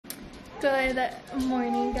Good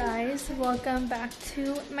morning, guys. Welcome back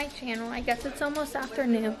to my channel. I guess it's almost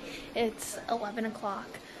afternoon. It's 11 o'clock.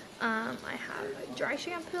 I have dry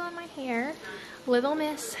shampoo on my hair. Little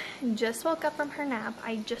Miss just woke up from her nap.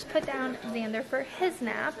 I just put down Xander for his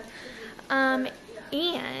nap. And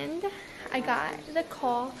I got the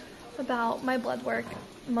call about my blood work.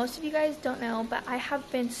 Most of you guys don't know, but I have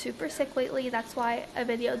been super sick lately. That's why a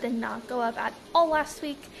video did not go up at all last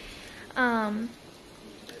week.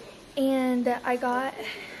 And I got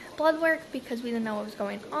blood work because we didn't know what was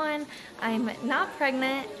going on. I'm not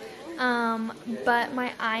pregnant, but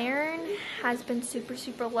my iron has been super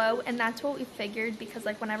super low, and that's what we figured, because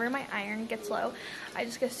like whenever my iron gets low, I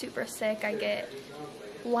just get super sick. I get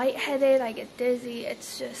lightheaded, I get dizzy.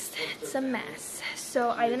 It's a mess.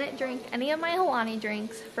 So I didn't drink any of my Halani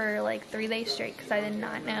drinks for like 3 days straight because I did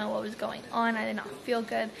not know what was going on. I did not feel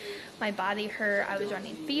good. My body hurt. I was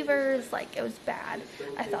running fevers. Like, it was bad.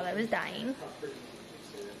 I thought I was dying.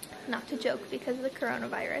 Not to joke because of the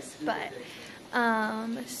coronavirus, but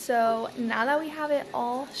so now that we have it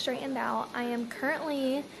all straightened out, I am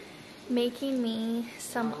currently making me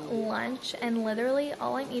some lunch, and literally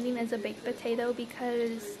all I'm eating is a baked potato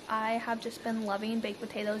because I have just been loving baked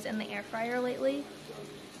potatoes in the air fryer lately.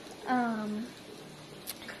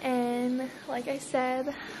 And like I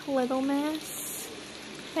said, Little Miss,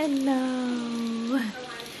 hello.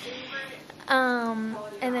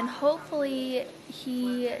 And then hopefully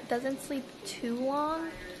he doesn't sleep too long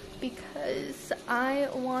because I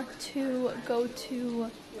want to go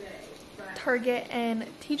to Target and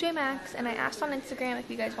TJ Maxx, and I asked on Instagram if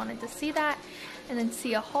you guys wanted to see that and then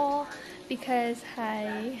see a haul because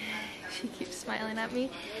she keeps smiling at me.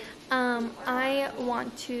 I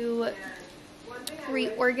want to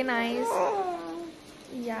reorganize.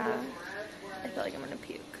 Yeah, I feel like I'm gonna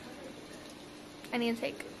puke. I need to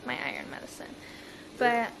take my iron medicine.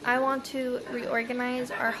 But I want to reorganize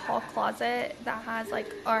our hall closet that has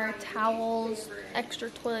like our towels, extra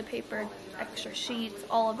toilet paper, extra sheets,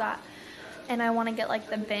 all of that. And I want to get like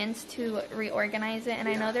the bins to reorganize it. And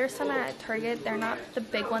I know there's some at Target. They're not the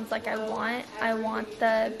big ones like I want. I want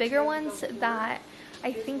the bigger ones that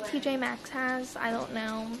I think TJ Maxx has. I don't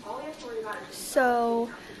know. So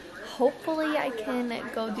hopefully I can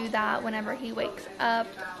go do that whenever he wakes up,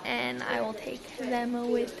 and I will take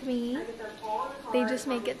them with me. They just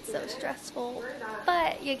make it so stressful,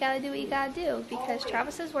 but you gotta do what you gotta do because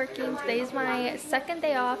Travis is working. Today's my second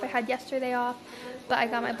day off. I had yesterday off, but I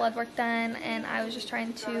got my blood work done, and I was just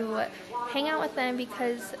trying to hang out with them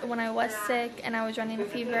because when I was sick and I was running a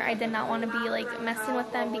fever, I did not want to be like messing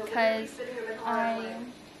with them because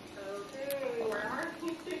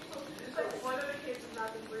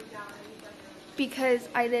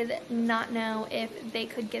I did not know if they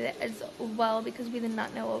could get it as well because we did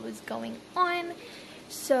not know what was going on.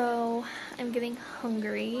 So I'm getting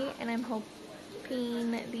hungry, and I'm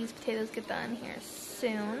hoping these potatoes get done here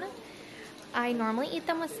soon. I normally eat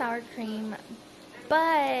them with sour cream,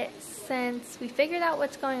 but since we figured out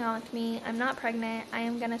what's going on with me, I'm not pregnant, I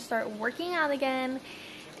am going to start working out again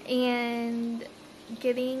and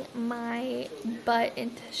getting my butt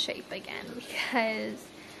into shape again because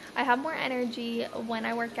I have more energy when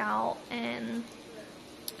I work out, and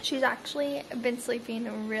she's actually been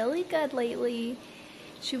sleeping really good lately.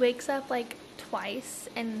 She wakes up like twice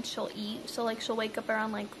and she'll eat. So like she'll wake up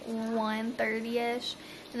around like 1:30ish,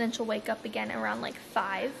 and then she'll wake up again around like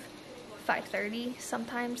 5:30,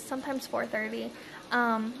 sometimes 4:30.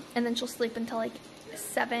 And then she'll sleep until like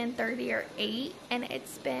 7:30 or 8, and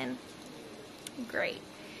it's been great.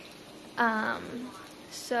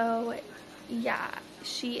 So yeah,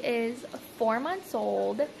 she is 4 months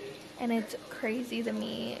old, and it's crazy to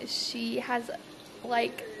me. She has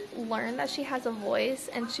like learned that she has a voice,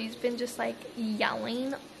 and she's been just like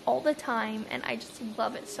yelling all the time, and I just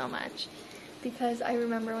love it so much because I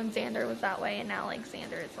remember when Xander was that way, and now like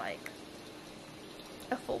Xander is like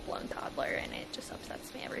a full-blown toddler, and it just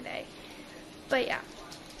upsets me every day. But yeah,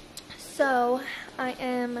 so I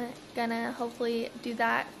am gonna hopefully do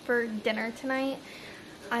that for dinner tonight.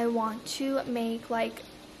 I want to make like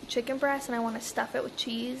chicken breast, and I want to stuff it with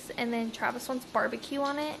cheese, and then Travis wants barbecue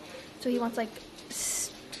on it, so he wants like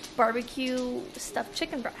barbecue stuffed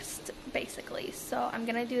chicken breast basically. So I'm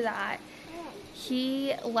gonna do that.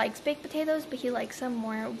 He likes baked potatoes, but he likes them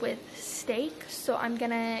more with steak, so I'm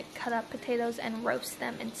gonna cut up potatoes and roast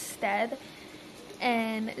them instead.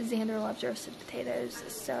 And Xander loves roasted potatoes,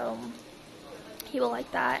 so he will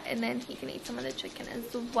like that, and then he can eat some of the chicken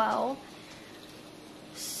as well.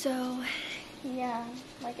 So yeah,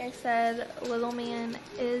 like I said, little man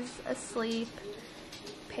is asleep.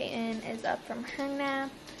 Peyton is up from her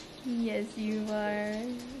nap. Yes, you are.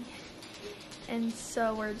 and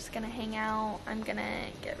so we're just gonna hang out. I'm gonna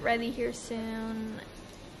get ready here soon.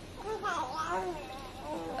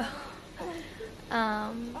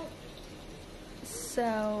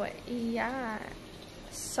 So yeah,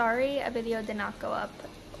 sorry a video did not go up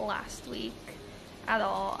last week at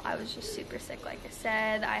all. I was just super sick. Like I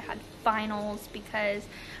said, I had finals because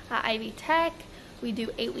at Ivy Tech we do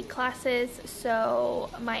 8-week classes, so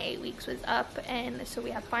my 8 weeks was up, and so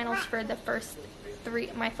we have finals for the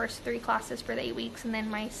my first 3 classes for the 8 weeks, and then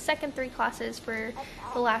my second 3 classes for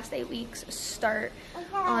the last 8 weeks start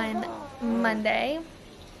on Monday.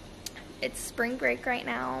 It's spring break right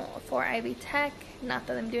now for Ivy Tech. Not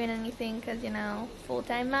that I'm doing anything because, you know,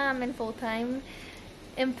 full-time mom and full-time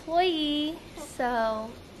employee.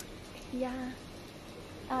 So, yeah.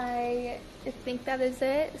 I think that is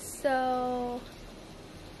it. So,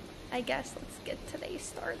 I guess let's get today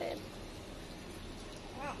started.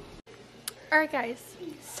 Alright guys,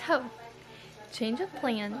 so, change of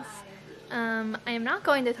plans. I am not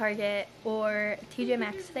going to Target or TJ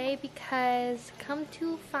Maxx today because, come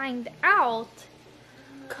to find out,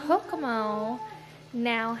 Kokomo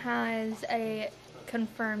now has a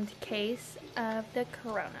confirmed case of the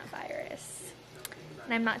coronavirus.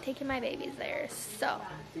 And I'm not taking my babies there, so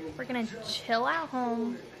we're gonna chill at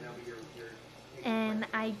home, and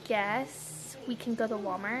I guess we can go to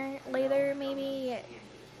Walmart later, maybe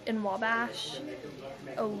in Wabash,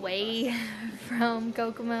 away from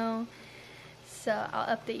Kokomo. So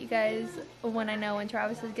I'll update you guys when I know when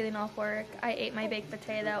Travis is getting off work. I ate my baked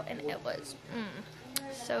potato and it was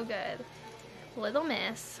so good. Little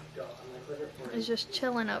Miss is just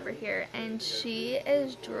chilling over here and she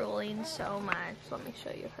is drooling so much. Let me show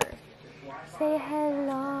you her. Say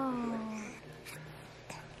hello.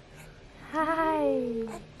 Hi.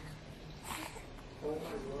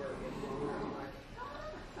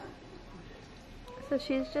 So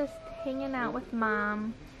she's just hanging out with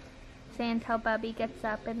Mom, saying until Bubby gets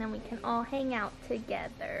up and then we can all hang out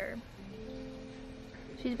together.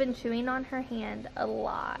 She's been chewing on her hand a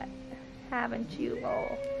lot, haven't you,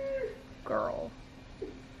 little girl?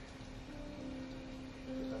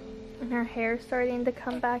 And her hair's starting to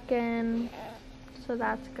come back in, so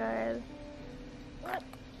that's good.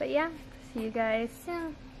 But yeah, see you guys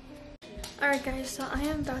soon. Alright guys, so I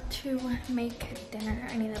am about to make dinner.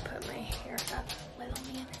 I need to put my hair up. Little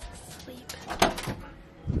man is asleep.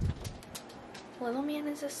 Little man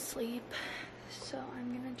is asleep, so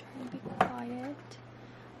I'm gonna try and be quiet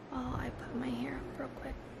while I put my hair up real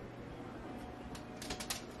quick.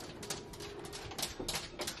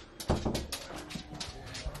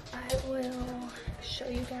 I will show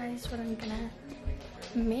you guys what I'm gonna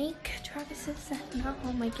make. Travis is not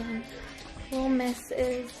home again. Little Miss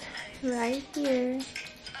is right here,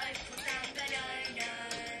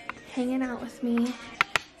 hanging out with me.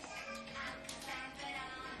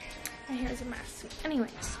 My hair's a mess.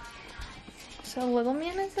 Anyways, so little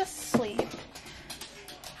man is asleep.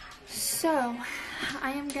 So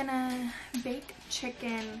I am gonna bake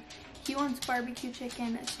chicken. He wants barbecue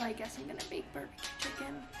chicken, so I guess I'm gonna bake barbecue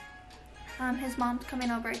chicken. His mom's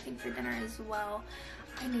coming over, I think, for dinner as well.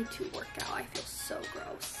 I need to work out. I feel so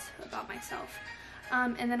gross about myself.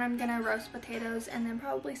 And then I'm gonna roast potatoes and then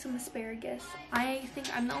probably some asparagus. I think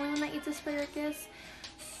I'm the only one that eats asparagus,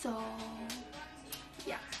 so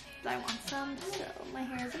yeah. I want some, so my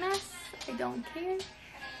hair is a mess. I don't care.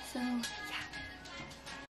 So yeah.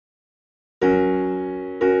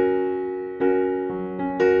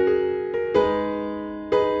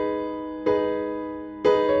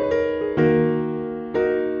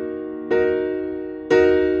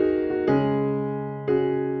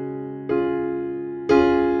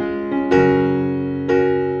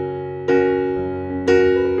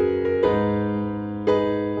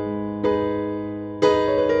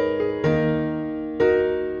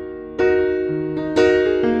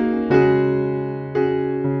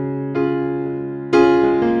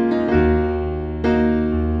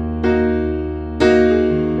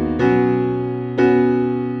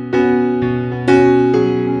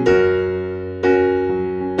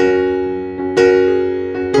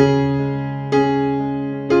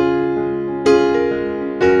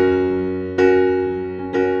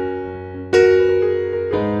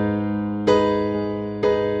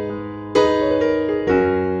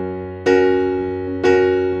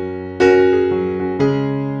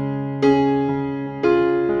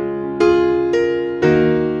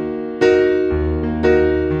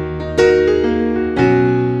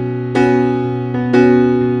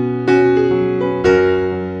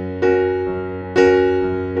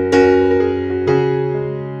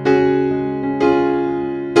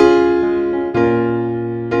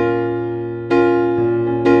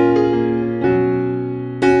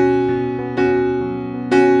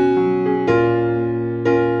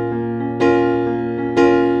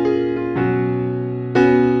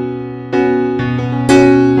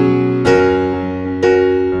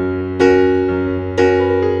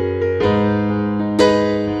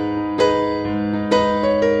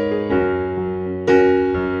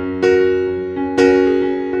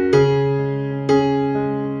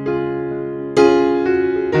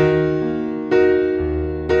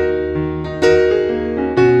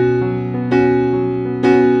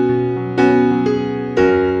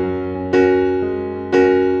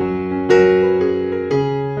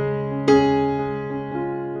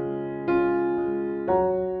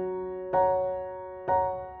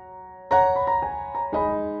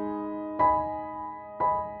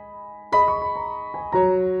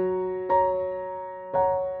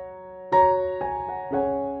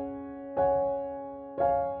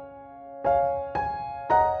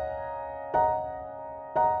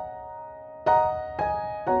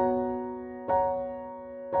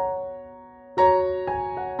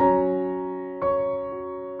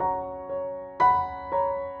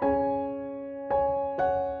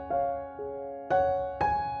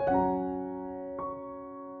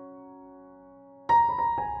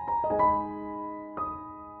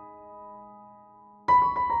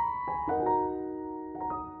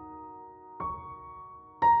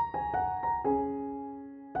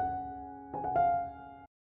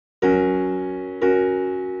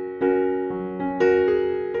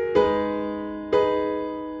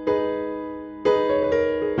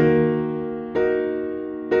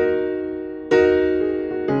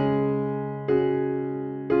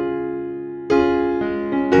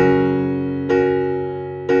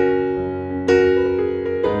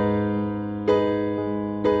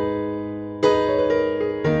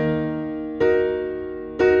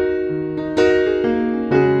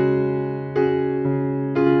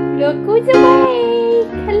 look who's awake!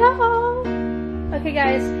 Hello! Okay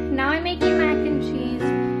guys, now I'm making mac and cheese,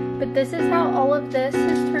 but this is how all of this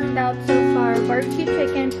has turned out so far. Barbecue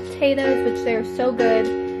chicken, potatoes, which they're so good,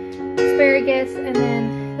 asparagus, and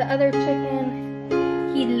then the other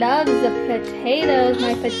chicken. He loves the potatoes,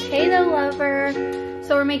 my potato lover.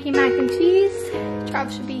 So we're making mac and cheese.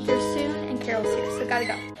 Trav should be here soon, and Carol's here, so gotta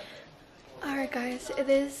go. Alright guys, it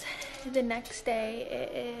is the next day. It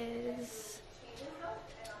is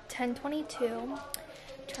 10:22.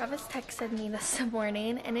 Travis texted me this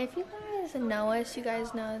morning, and if you guys know us, you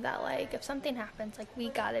guys know that like if something happens, like we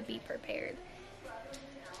gotta be prepared.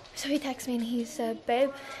 So he texted me and he said,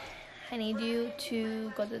 babe, I need you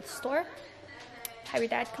to go to the store, have your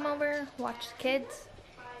dad come over, watch the kids,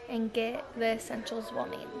 and get the essentials we'll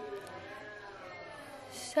need.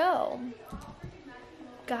 So,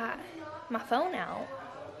 got my phone out,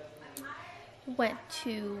 went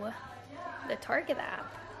to the Target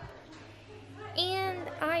app, and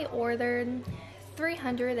I ordered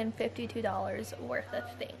 $352 worth of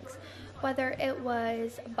things. Whether it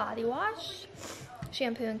was body wash,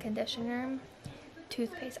 shampoo and conditioner,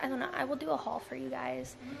 toothpaste, I don't know. I will do a haul for you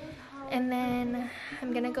guys. And then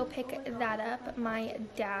I'm gonna go pick that up. My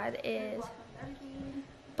dad is,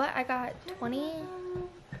 but I got $20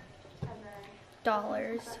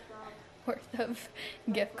 worth of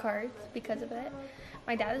gift cards because of it.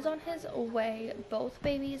 My dad is on his way. Both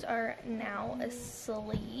babies are now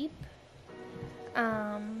asleep.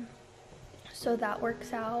 So that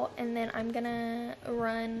works out. And then I'm gonna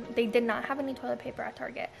run, they did not have any toilet paper at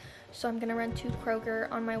Target, so I'm gonna run to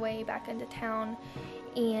Kroger on my way back into town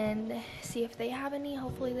and see if they have any.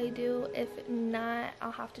 Hopefully they do. If not,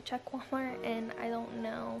 I'll have to check Walmart, and I don't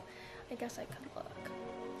know. I guess I could look.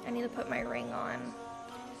 I need to put my ring on.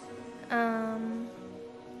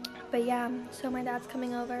 But yeah, so my dad's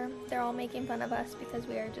coming over. They're all making fun of us because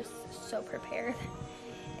we are just so prepared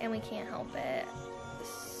and we can't help it.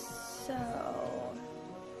 So,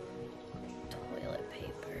 toilet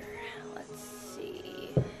paper. Let's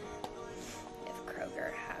see if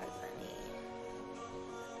Kroger has any.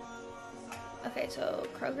 Okay, so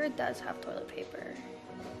Kroger does have toilet paper.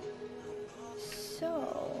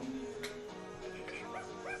 So,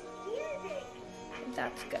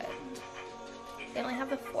 that's good. They only have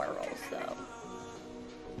the 4 rolls though,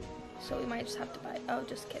 so we might just have to buy, oh,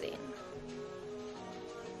 just kidding.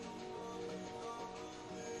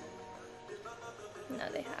 No,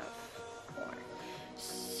 they have 4.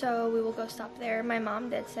 So we will go stop there. My mom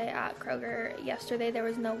did say at Kroger yesterday there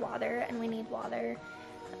was no water, and we need water.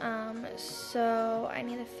 So I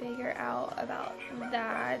need to figure out about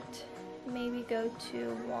that. Maybe go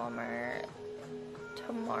to Walmart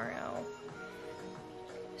tomorrow.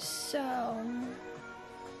 So,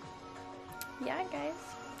 yeah guys,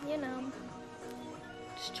 you know,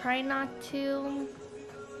 just try not to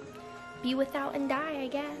be without and die, I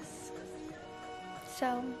guess.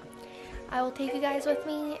 So, I will take you guys with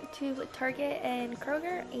me to Target and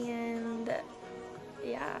Kroger, and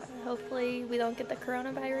yeah, hopefully we don't get the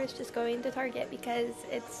coronavirus just going to Target, because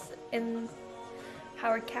it's in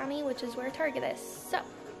Howard County, which is where Target is. So,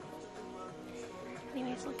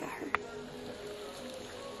 anyways, look at her.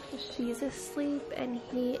 She's asleep and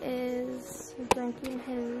he is drinking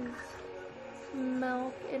his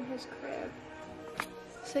milk in his crib.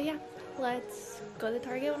 So yeah, let's go to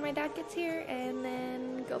Target when my dad gets here and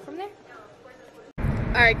then go from there.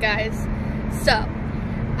 Alright guys, so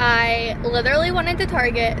I literally went into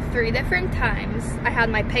Target 3 different times. I had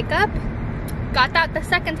my pickup, got that the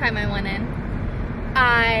second time I went in.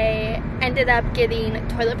 I ended up getting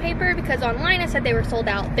toilet paper because online it said they were sold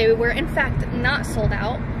out. They were in fact not sold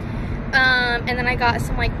out. And then I got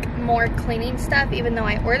some like more cleaning stuff, even though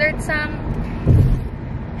I ordered some.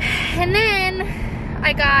 And then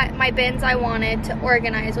I got my bins I wanted to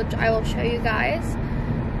organize, which I will show you guys.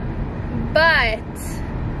 But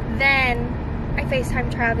then I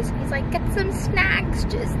FaceTime Travis and he's like, get some snacks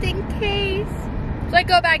just in case. So I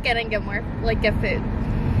go back in and get more, like get food.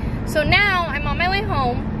 So now I'm on my way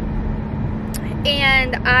home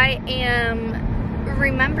and I am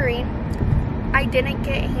remembering I didn't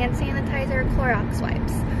get hand sanitizer or Clorox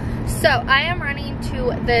wipes. So I am running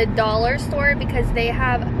to the dollar store because they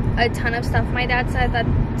have a ton of stuff. My dad said that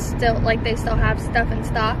still, like, they still have stuff in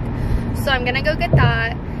stock. So I'm gonna go get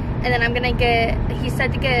that, and then I'm gonna get, he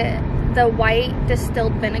said to get the white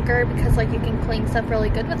distilled vinegar because like you can clean stuff really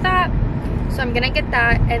good with that. So I'm gonna get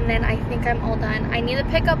that, and then I think I'm all done. I need to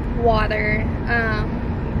pick up water,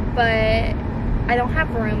 but I don't have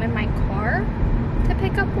room in my car to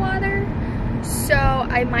pick up water. So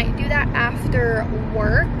I might do that after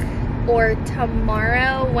work or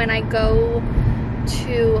tomorrow when I go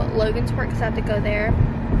to Logansport because I have to go there.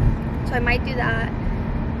 So I might do that.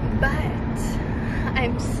 But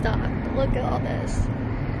I'm stuck. Look at all this.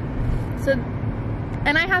 So,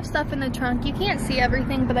 and I have stuff in the trunk. You can't see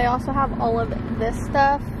everything, but I also have all of this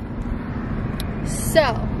stuff. So,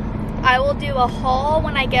 I will do a haul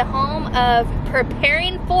when I get home of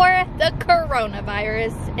preparing for the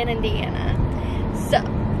coronavirus in Indiana. So,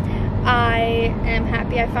 I am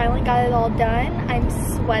happy I finally got it all done. I'm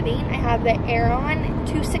sweating. I have the air on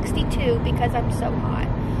 262 because I'm so hot.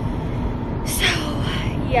 So,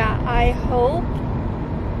 yeah, I hope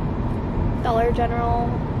Dollar General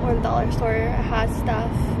or the dollar store has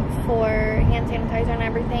stuff for hand sanitizer and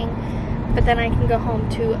everything. But then I can go home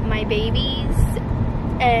to my babies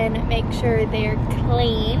and make sure they're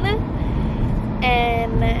clean.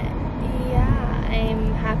 And yeah,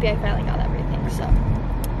 I'm happy I finally got everything. So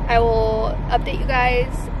I will update you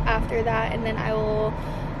guys after that, and then I will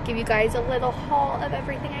give you guys a little haul of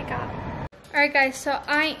everything I got. Alright guys, so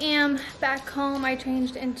I am back home. I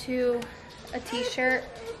changed into a t-shirt.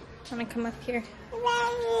 I'm gonna come up here.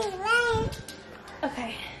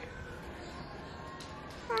 Okay.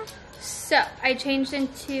 So I changed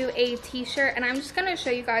into a t-shirt, and I'm just gonna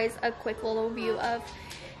show you guys a quick little view of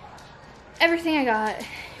everything I got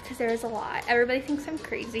because there is a lot. Everybody thinks I'm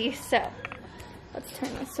crazy, so let's turn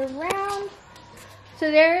this around. So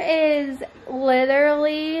there is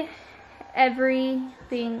literally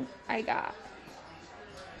everything I got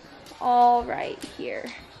all right here.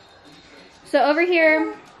 So over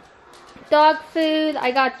here, dog food.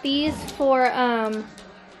 I got these for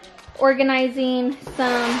organizing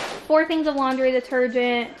 4 things of laundry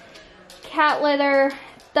detergent, cat litter,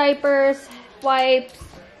 diapers, wipes,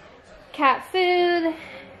 cat food,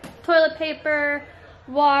 toilet paper,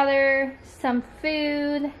 water, some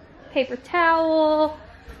food, paper towel,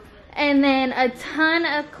 and then a ton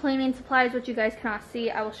of cleaning supplies, which you guys cannot see.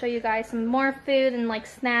 I will show you guys some more food and like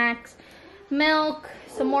snacks, milk,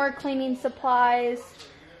 some more cleaning supplies.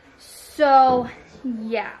 So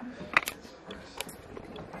yeah,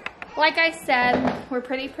 like I said, we're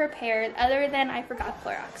pretty prepared, other than I forgot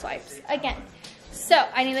Clorox wipes again. So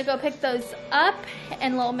I need to go pick those up,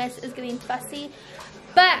 and Little Miss is getting fussy.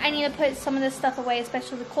 But I need to put some of this stuff away,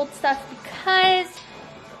 especially the cold stuff, because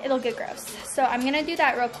it'll get gross. So I'm going to do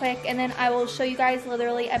that real quick, and then I will show you guys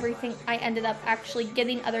literally everything I ended up actually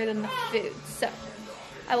getting other than the food. So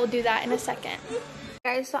I will do that in a second.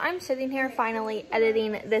 Guys, so I'm sitting here finally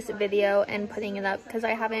editing this video and putting it up because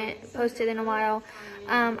I haven't posted in a while.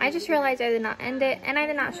 I just realized I did not end it, and I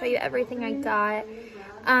did not show you everything I got.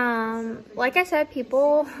 Like I said,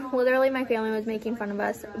 people, literally my family was making fun of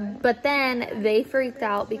us, but then they freaked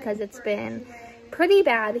out because it's been pretty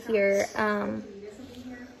bad here. Are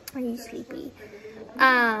you sleepy?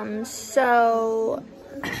 So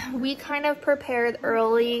we kind of prepared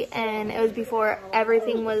early, and it was before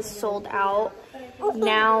everything was sold out.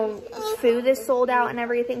 Now food is sold out and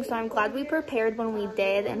everything, so I'm glad we prepared when we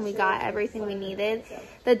did and we got everything we needed.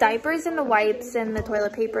 The diapers and the wipes and the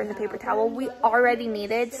toilet paper and the paper towel we already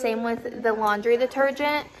needed. Same with the laundry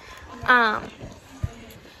detergent.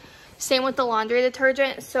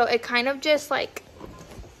 So it kind of just like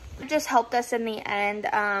helped us in the end,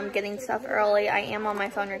 getting stuff early. I am on my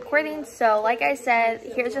phone recording, so like I said,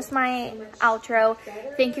 here's just my outro.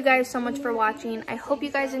 Thank you guys so much for watching. I hope you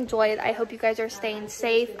guys enjoyed. I hope you guys are staying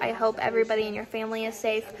safe. I hope everybody in your family is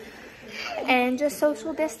safe, and just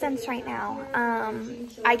social distance right now.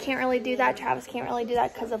 I can't really do that. Travis can't really do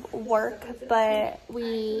that because of work, but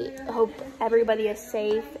we hope everybody is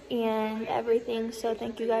safe and everything. So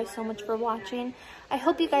thank you guys so much for watching. I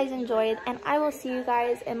hope you guys enjoyed, and I will see you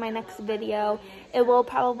guys in my next video. It will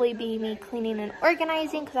probably be me cleaning and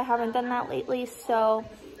organizing because I haven't done that lately, so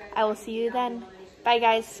I will see you then. Bye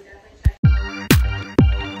guys.